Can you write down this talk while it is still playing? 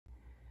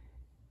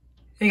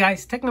Hey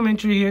guys,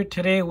 Technomentary here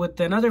today with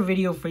another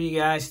video for you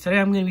guys. Today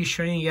I'm going to be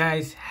showing you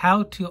guys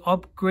how to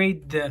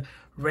upgrade the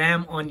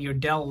RAM on your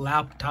Dell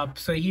laptop.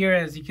 So here,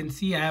 as you can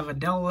see, I have a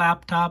Dell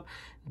laptop.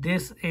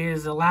 This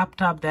is a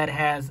laptop that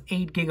has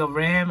 8 gig of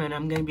RAM, and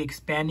I'm going to be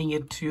expanding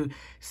it to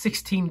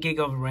 16 gig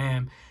of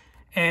RAM.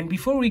 And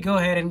before we go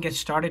ahead and get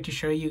started to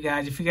show you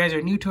guys, if you guys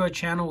are new to our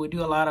channel, we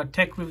do a lot of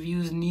tech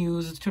reviews,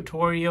 news,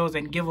 tutorials,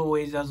 and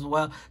giveaways as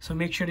well. So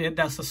make sure to hit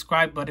that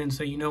subscribe button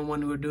so you know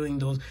when we're doing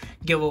those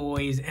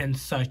giveaways and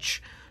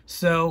such.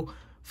 So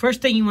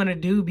first thing you want to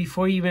do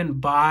before you even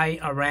buy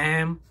a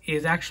RAM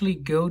is actually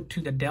go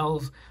to the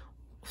Dell's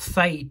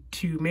site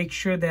to make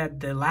sure that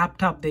the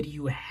laptop that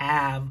you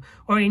have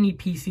or any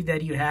PC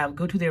that you have,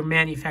 go to their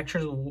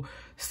manufacturer's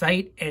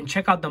site and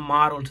check out the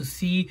model to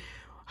see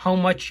how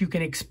much you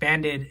can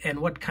expand it and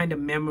what kind of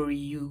memory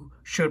you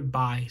should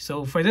buy.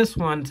 So for this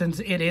one, since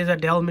it is a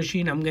Dell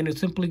machine, I'm going to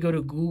simply go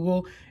to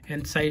Google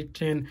and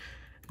type in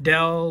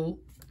Dell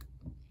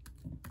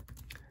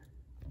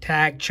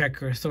tag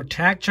checker. So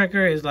tag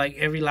checker is like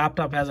every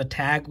laptop has a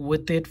tag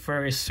with it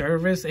for a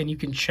service, and you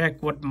can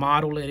check what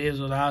model it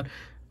is without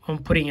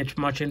putting in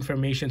much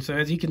information. So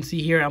as you can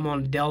see here, I'm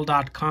on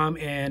Dell.com,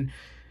 and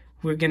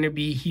we're going to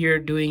be here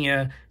doing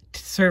a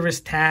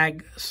service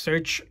tag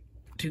search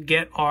to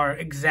get our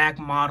exact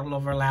model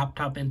of our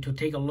laptop and to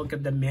take a look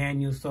at the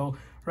manual. So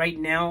right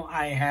now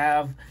I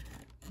have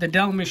the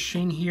Dell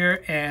machine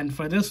here, and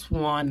for this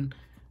one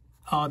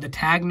the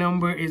tag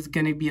number is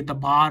going to be at the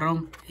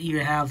bottom. You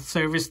have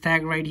service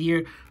tag right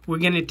here. We're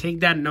going to take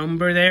that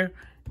number there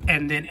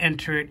and then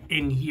enter it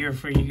in here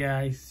for you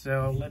guys.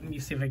 So let me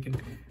see if I can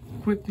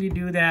quickly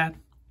do that.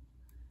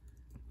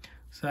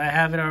 So I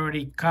have it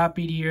already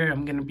copied here.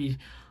 I'm going to be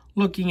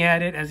looking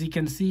at it. As you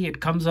can see,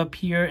 it comes up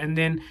here, and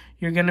then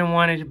you're going to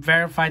want to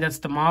verify that's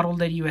the model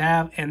that you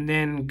have, and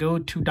then go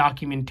to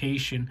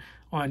documentation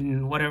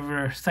on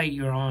whatever site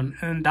you're on.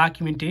 And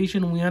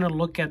documentation, we want to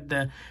look at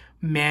the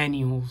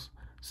manuals.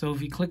 So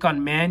if you click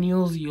on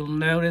manuals, you'll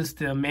notice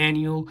the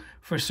manual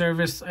for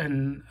service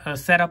and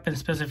setup and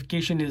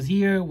specification is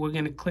here. We're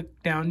going to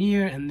click down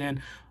here, and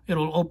then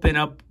it'll open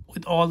up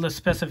with all the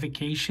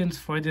specifications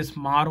for this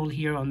model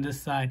here on this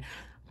side.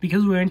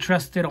 Because we're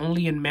interested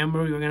only in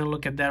memory, we're going to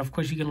look at that. Of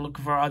course, you can look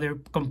for other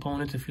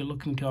components if you're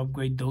looking to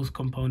upgrade those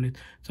components.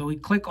 So we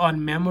click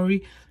on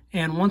memory,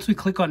 and once we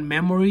click on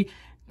memory,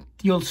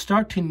 you'll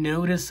start to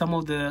notice some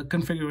of the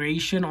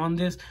configuration on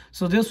this.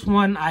 So this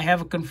one, I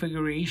have a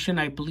configuration,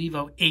 I believe,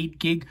 of 8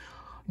 gig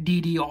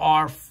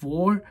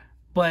DDR4,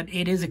 but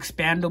it is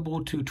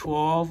expandable to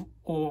 12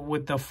 or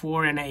with the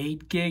 4 and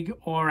 8 gig,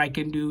 or I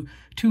can do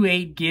 2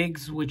 8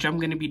 gigs, which I'm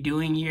going to be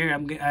doing here.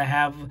 I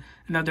have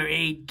another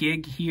 8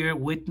 gig here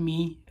with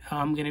me.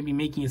 I'm going to be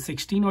making a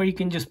 16, or you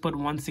can just put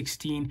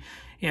 116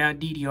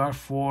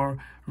 DDR4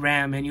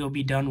 RAM and you'll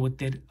be done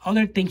with it.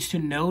 Other things to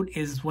note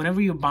is whenever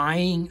you're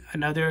buying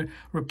another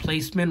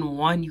replacement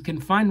one, you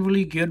can find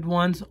really good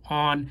ones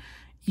on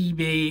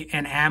eBay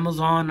and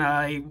Amazon.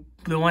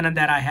 The one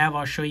that I have,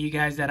 I'll show you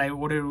guys that I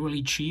ordered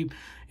really cheap,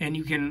 and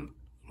you can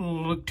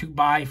look to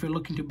buy. If you're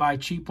looking to buy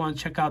cheap ones,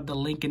 check out the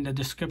link in the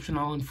description.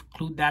 I'll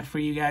include that for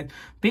you guys.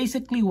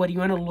 Basically what you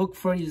want to look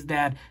for is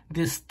that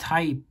this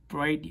type,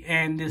 right?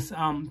 And this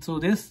so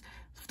this,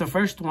 the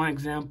first one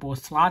example,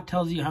 slot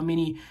tells you how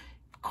many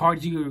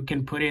cards you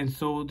can put in.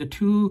 So the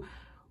 2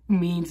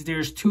 means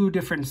there's 2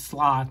 different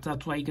slots.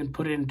 That's why you can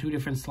put it in 2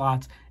 different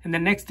slots. And the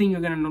next thing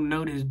you're going to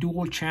note is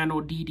dual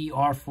channel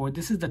DDR4.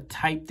 This is the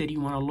type that you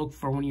want to look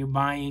for when you're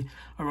buying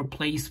a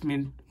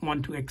replacement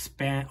one to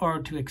expand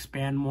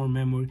more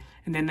memory.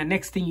 And then the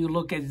next thing you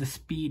look at is the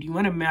speed. You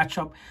want to match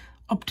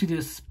up to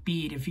the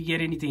speed. If you get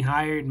anything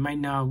higher, it might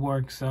not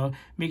work. So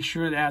make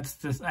sure that's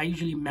this. I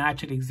usually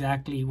match it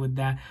exactly with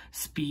that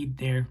speed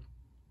there.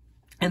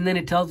 And then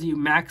it tells you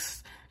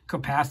max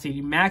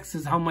capacity. Max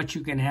is how much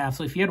you can have.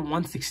 So if you had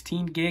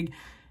 116 gig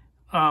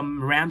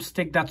RAM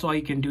stick, that's all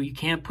you can do. You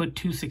can't put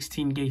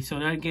 216 gigs, so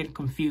don't get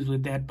confused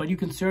with that. But you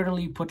can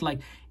certainly put like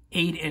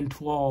 8 and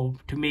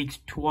 12 to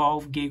make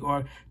 12 gig,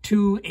 or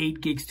 2 8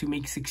 gigs to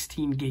make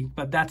 16 gig.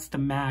 But that's the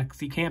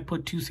max. You can't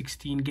put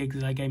 216 gigs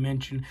like I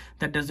mentioned.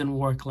 That doesn't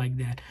work like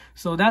that.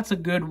 So that's a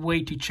good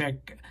way to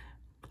check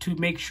to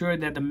make sure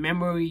that the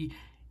memory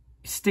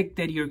stick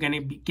that you're going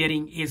to be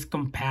getting is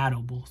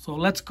compatible. So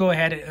let's go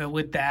ahead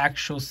with the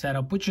actual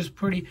setup, which is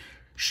pretty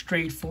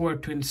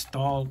straightforward to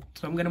install.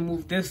 So I'm going to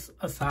move this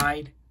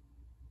aside,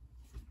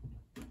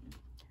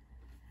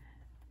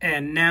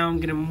 and now I'm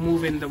going to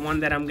move in the one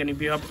that I'm going to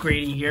be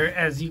upgrading here.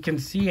 As you can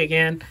see,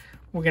 again,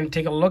 we're going to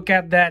take a look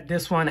at that.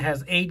 This one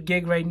has 8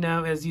 gig right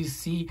now, as you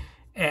see,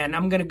 and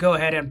I'm going to go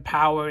ahead and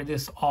power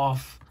this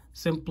off.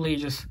 Simply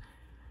just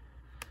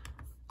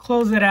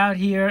close it out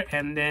here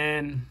and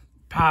then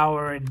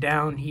power it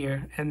down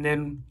here. And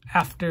then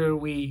after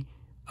we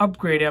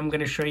upgrade it, I'm going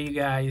to show you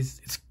guys,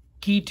 it's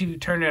key to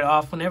turn it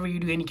off whenever you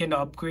do any kind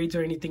of upgrades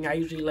or anything. I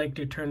usually like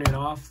to turn it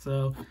off.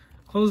 So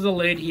close the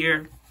lid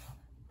here,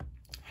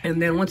 and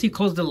then once you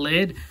close the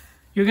lid,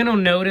 you're going to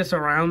notice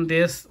around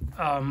this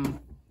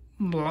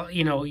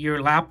you know,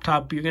 your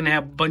laptop, you're going to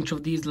have a bunch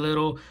of these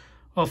little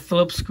a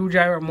Phillips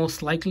screwdriver,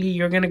 most likely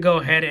you're going to go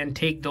ahead and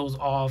take those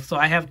off. So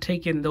I have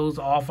taken those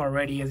off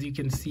already. As you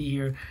can see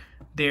here,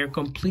 they're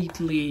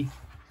completely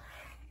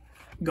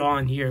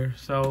gone here.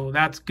 So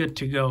that's good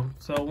to go.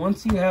 So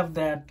once you have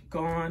that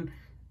gone,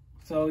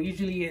 so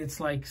usually it's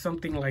like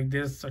something like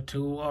this, a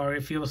tool, or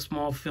if you have a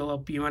small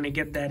Phillip, you want to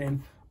get that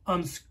and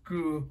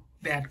unscrew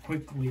that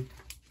quickly.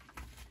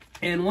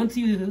 And once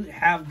you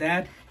have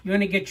that, you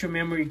want to get your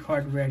memory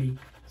card ready.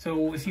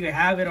 So if you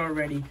have it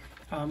already,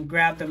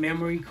 grab the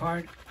memory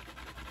card,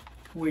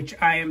 which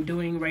I am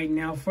doing right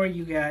now for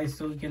you guys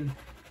so you can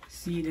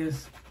see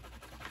this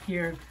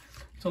here.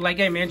 So like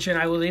I mentioned,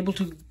 I was able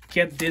to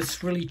get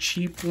this really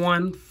cheap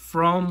one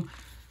from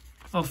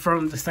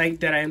the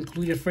site that I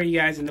included for you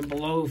guys in the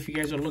below if you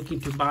guys are looking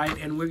to buy it.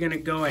 And we're going to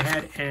go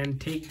ahead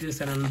and take this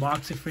and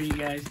unbox it for you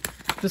guys.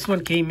 This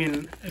one came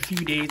in a few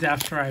days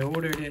after I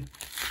ordered it.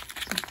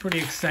 So I'm pretty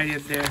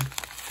excited there.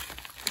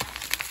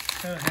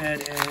 Go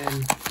ahead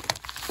and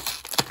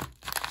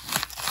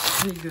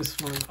take this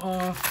one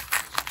off.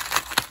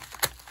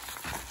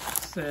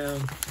 So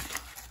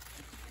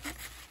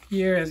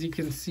here, as you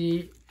can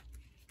see,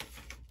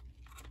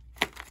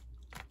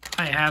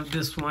 I have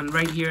this one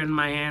right here in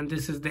my hand.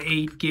 This is the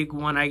 8 gig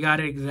one. I got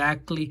it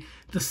exactly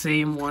the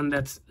same one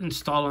that's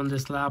installed on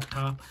this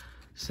laptop.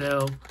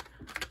 So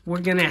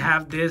we're gonna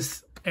have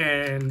this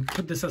and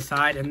put this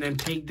aside and then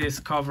take this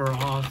cover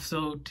off.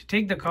 So to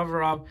take the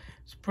cover off,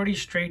 it's pretty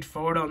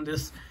straightforward on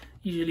this.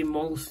 Usually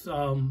most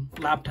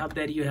laptop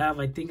that you have,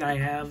 I think I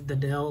have the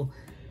Dell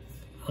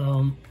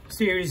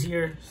series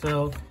here.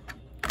 So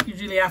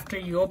usually after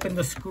you open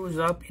the screws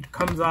up, it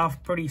comes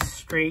off pretty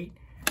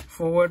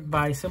straightforward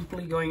by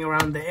simply going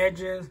around the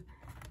edges.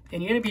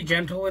 And you're going to be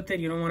gentle with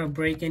it. You don't want to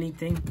break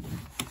anything,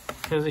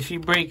 because if you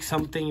break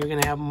something, you're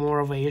going to have more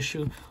of an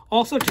issue.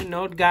 Also to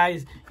note,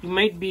 guys, you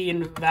might be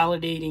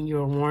invalidating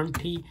your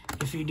warranty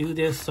if you do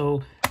this,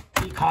 so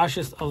be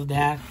cautious of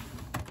that.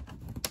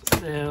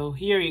 So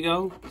here you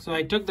go. So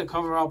I took the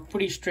cover off,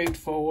 pretty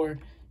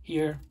straightforward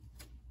here.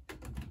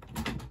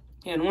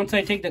 And once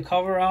I take the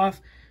cover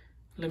off,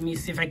 let me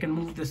see if I can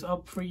move this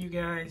up for you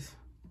guys.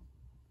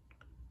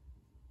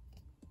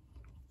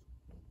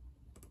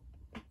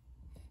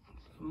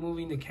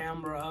 Moving the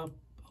camera up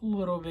a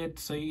little bit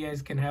so you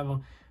guys can have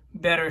a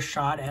better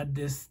shot at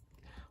this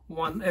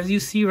one. As you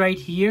see right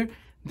here,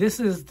 this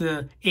is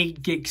the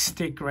 8 gig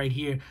stick right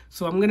here.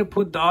 So I'm going to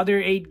put the other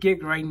 8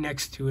 gig right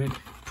next to it.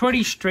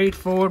 Pretty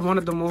straightforward. One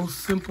of the most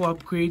simple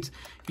upgrades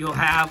you'll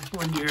have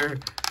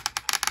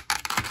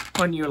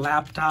on your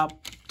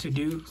laptop to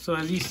do. So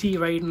as you see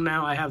right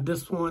now, I have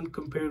this one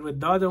compared with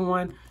the other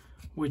one,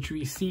 which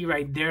we see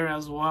right there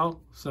as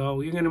well.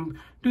 So you're going to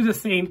do the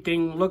same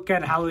thing. Look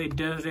at how it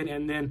does it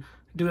and then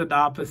do the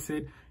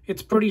opposite.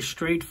 It's pretty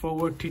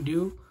straightforward to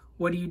do.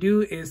 What you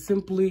do is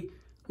simply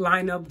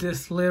line up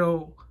this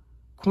little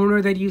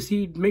corner that you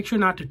see. Make sure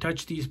not to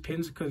touch these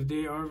pins because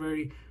they are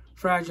very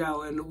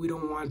fragile and we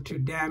don't want to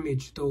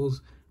damage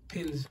those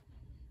pins.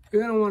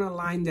 You're going to want to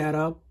line that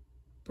up,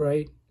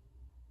 right?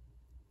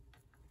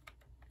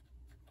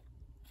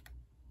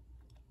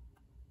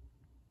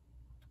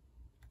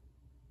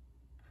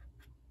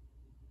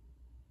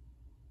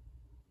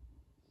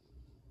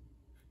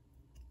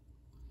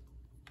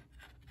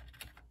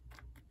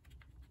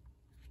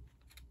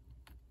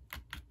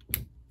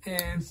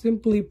 And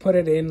simply put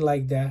it in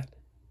like that.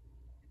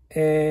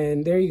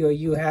 And there you go.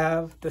 You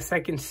have the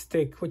second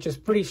stick, which is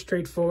pretty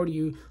straightforward.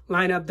 You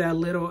line up that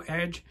little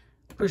edge,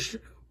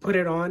 put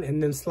it on,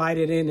 and then slide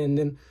it in, and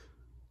then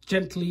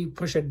gently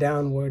push it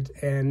downwards.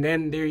 And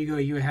then there you go.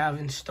 You have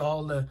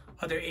installed the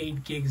other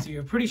 8 gigs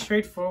here. Pretty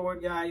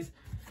straightforward, guys.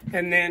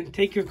 And then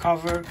take your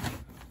cover,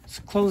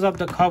 close up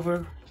the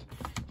cover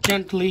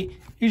gently.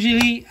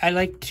 Usually, I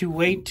like to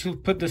wait to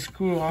put the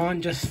screw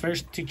on just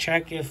first to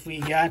check if we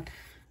got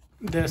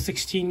the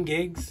 16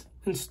 gigs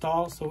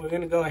installed. So we're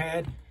going to go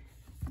ahead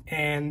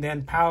and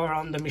then power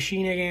on the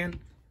machine again.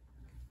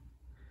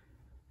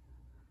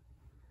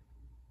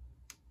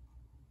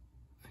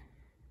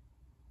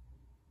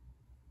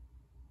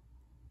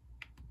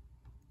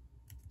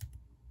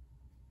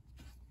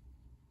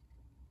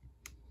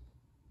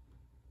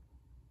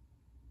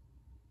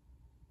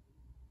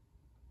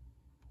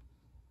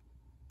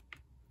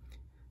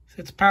 So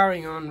it's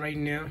powering on right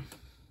now.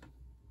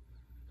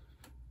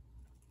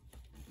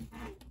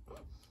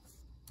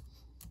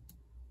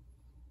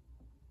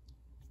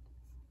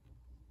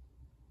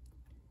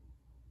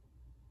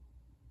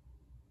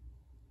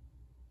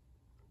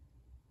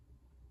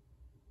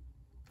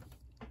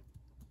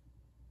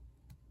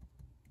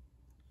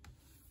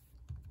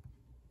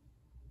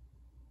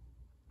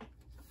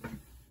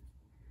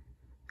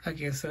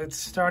 Okay, so it's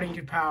starting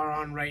to power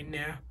on right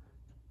now.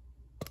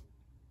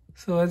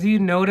 So as you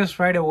notice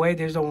right away,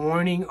 there's a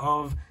warning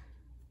of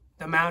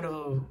the amount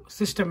of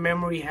system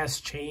memory has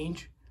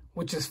changed,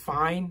 which is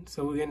fine.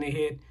 So we're going to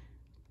hit,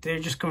 they're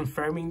just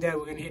confirming that.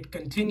 We're going to hit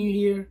continue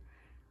here.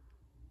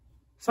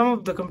 Some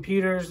of the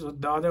computers,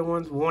 the other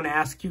ones, won't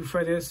ask you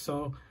for this.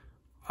 So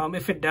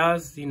if it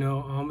does,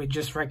 it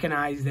just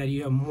recognizes that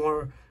you have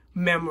more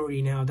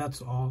memory now.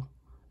 That's all.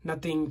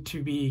 nothing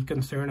to be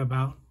concerned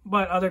about.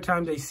 But other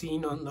times I've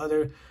seen on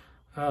other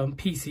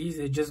PCs,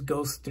 it just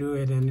goes through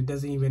it and it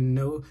doesn't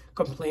even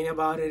complain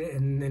about it,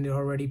 and then it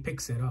already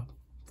picks it up.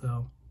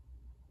 So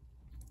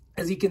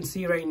as you can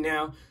see right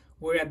now,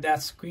 we're at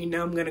that screen.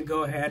 Now I'm gonna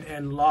go ahead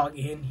and log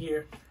in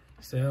here.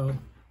 So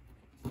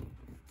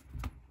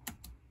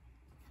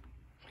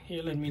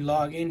here, let me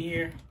log in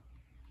here.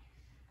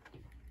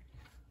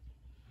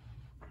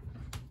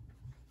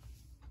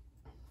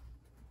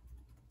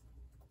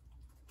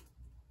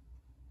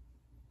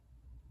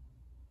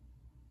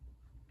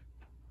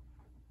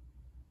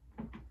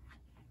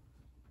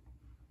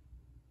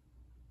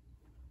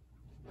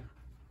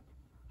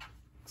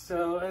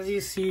 So as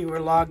you see, we're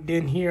logged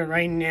in here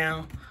right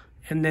now,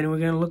 and then we're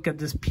going to look at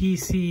this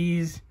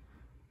PC's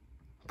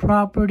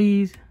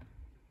properties.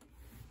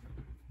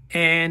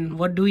 And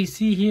what do we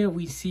see here?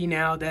 We see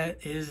now that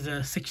is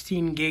a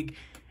 16 gig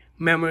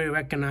memory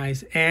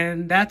recognized,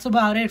 and that's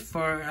about it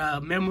for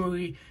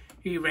memory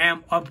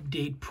RAM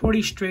update.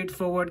 Pretty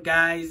straightforward,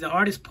 guys. The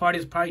hardest part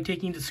is probably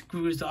taking the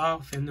screws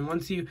off, and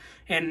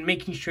then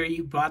making sure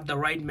you bought the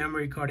right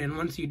memory card. And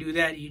once you do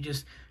that, you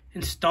just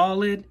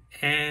install it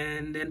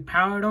and then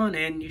power it on,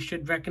 and you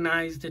should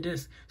recognize the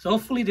disk. So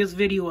hopefully this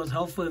video was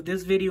helpful. If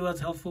this video was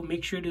helpful,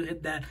 make sure to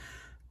hit that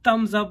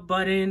thumbs up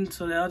button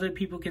so that other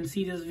people can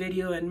see this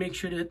video, and make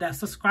sure to hit that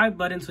subscribe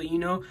button so you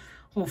know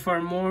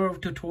for more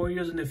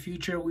tutorials in the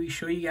future. We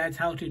show you guys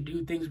how to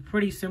do things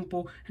pretty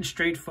simple and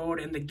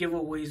straightforward, and the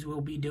giveaways we'll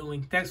be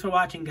doing. Thanks for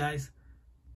watching, guys.